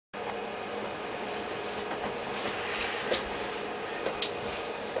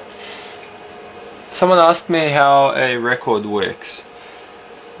Someone asked me how a record works.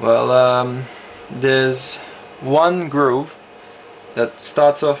 Well, there's one groove that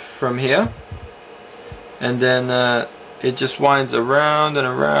starts off from here, and then it just winds around and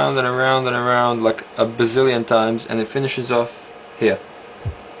around and around and around like a bazillion times, and it finishes off here.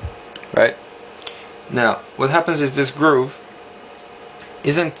 Right? Now, what happens is this groove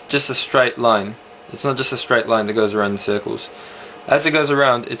isn't just a straight line. It's not just a straight line that goes around in circles. As it goes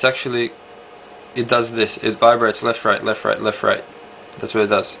around, it does this. It vibrates left, right, left, right, left, right. That's what it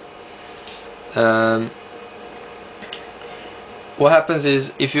does. What happens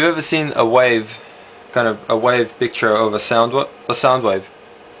is, if you've ever seen a wave, kind of a wave picture of a sound wave.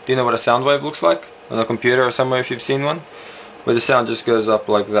 Do you know what a sound wave looks like? On a computer or somewhere, if you've seen one? Where the sound just goes up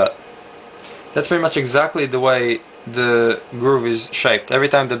like that. That's pretty much exactly the way the groove is shaped. Every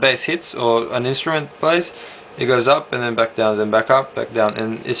time the bass hits or an instrument plays, it goes up and then back down, then back up, back down,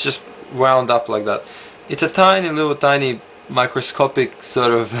 and it's just wound up like that. It's a tiny microscopic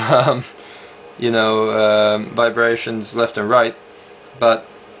sort of vibrations left and right, but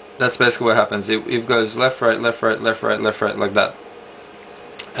that's basically what happens. It goes left, right, left, right, left, right, left, right, like that.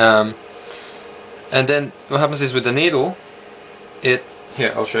 And then what happens is with the needle, here,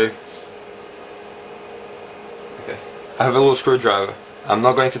 I'll show you. Okay, I have a little screwdriver. I'm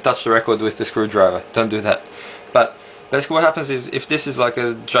not going to touch the record with the screwdriver, don't do that. But basically what happens is, if this is like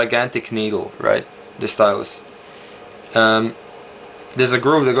a gigantic needle, right, the stylus, there's a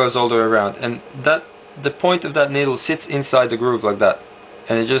groove that goes all the way around, and the point of that needle sits inside the groove like that,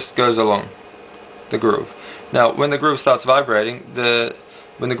 and it just goes along the groove. Now when the groove starts vibrating,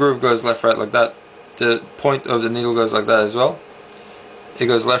 when the groove goes left, right, like that, the point of the needle goes like that as well. It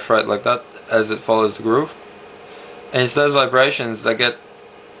goes left, right, like that as it follows the groove, and it's those vibrations that get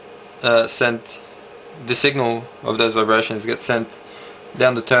sent. The signal of those vibrations gets sent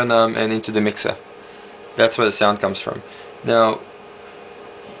down the tone arm and into the mixer. That's where the sound comes from. Now,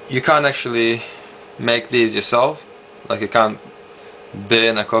 you can't actually make these yourself. Like, you can't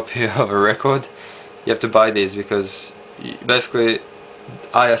burn a copy of a record. You have to buy these, because basically,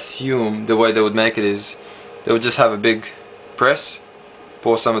 I assume the way they would make it is they would just have a big press,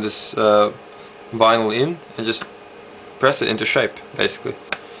 pour some of this vinyl in, and just press it into shape, basically.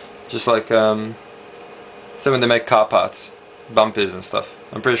 Just like so when they make car parts, bumpers and stuff,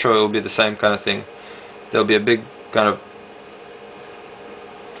 I'm pretty sure it will be the same kind of thing. There'll be a big kind of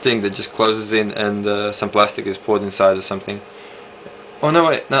thing that just closes in, and some plastic is poured inside or something. Oh no,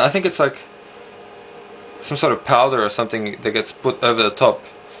 wait, no, I think it's like some sort of powder or something that gets put over the top,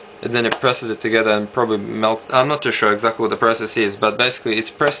 and then it presses it together and probably melts. I'm not too sure exactly what the process is, but basically it's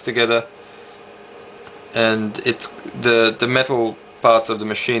pressed together, and it's the metal parts of the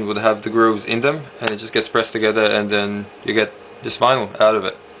machine would have the grooves in them, and it just gets pressed together, and then you get this vinyl out of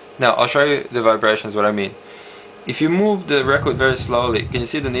it. Now I'll show you the vibrations, what I mean. If you move the record very slowly, can you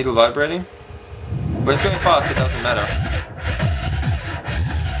see the needle vibrating? When it's going fast, it doesn't matter.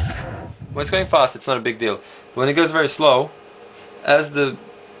 When it's going fast, it's not a big deal. But when it goes very slow, as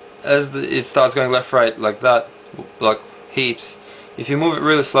it starts going left, right, like that, like heaps, if you move it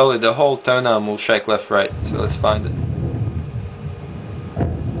really slowly, the whole tone arm will shake left, right. So let's find it.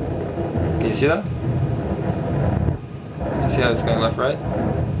 Can you see that? Can you see how it's going left, right?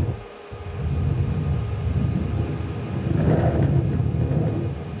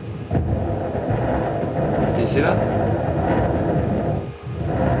 Can you see that?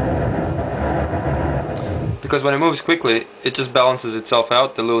 Because when it moves quickly, it just balances itself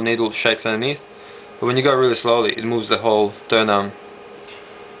out, the little needle shakes underneath. But when you go really slowly, it moves the whole tone arm.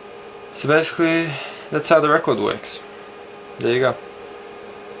 So basically, that's how the record works. There you go.